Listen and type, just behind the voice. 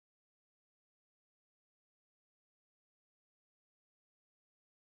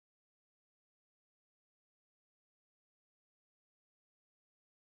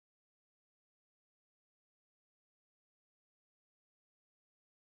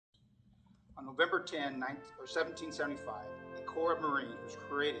On November 10, 1775, a Corps of Marines was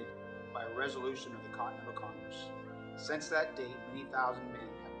created by a resolution of the Continental Congress. Since that date, many thousand men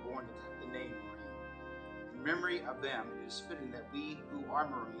have borne the name Marine. In memory of them, it is fitting that we who are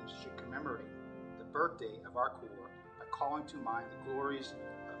Marines should commemorate the birthday of our Corps by calling to mind the glories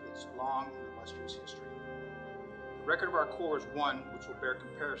of its long and illustrious history. The record of our Corps is one which will bear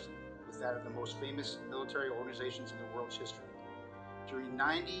comparison with that of the most famous military organizations in the world's history. During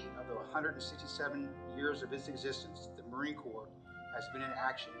 90 of the 167 years of its existence, the Marine Corps has been in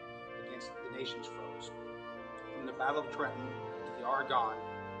action against the nation's foes. From the Battle of Trenton to the Argonne,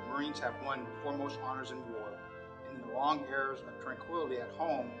 the Marines have won foremost honors in war, and in the long eras of tranquility at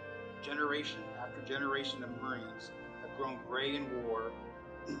home, generation after generation of Marines have grown gray in war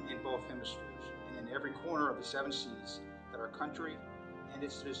in both hemispheres and in every corner of the seven seas that our country and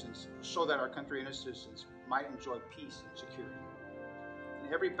its citizens, so that our country and its citizens might enjoy peace and security.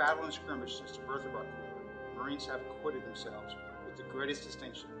 In every battle and skirmish since the birth of our Corps, Marines have acquitted themselves with the greatest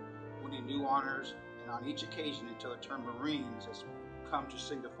distinction, winning new honors, and on each occasion until the term Marines has come to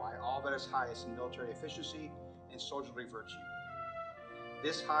signify all that is highest in military efficiency and soldierly virtue.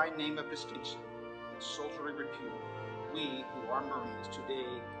 This high name of distinction and soldierly repute, we who are Marines today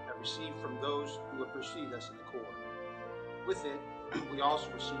have received from those who have preceded us in the Corps. With it, we also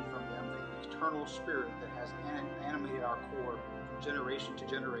receive from them the eternal spirit that has animated our Corps from generation to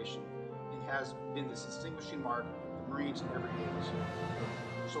generation and has been the distinguishing mark of the Marines in every age.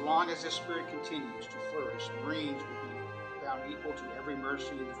 So long as this spirit continues to flourish, Marines will be found equal to every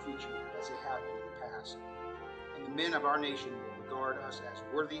mercy in the future as they have been in the past. And the men of our nation will regard us as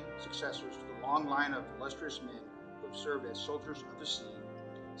worthy successors to the long line of illustrious men who have served as soldiers of the sea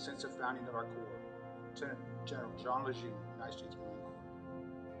since the founding of our Corps. Lieutenant General John Lejeune, United States Marine Corps.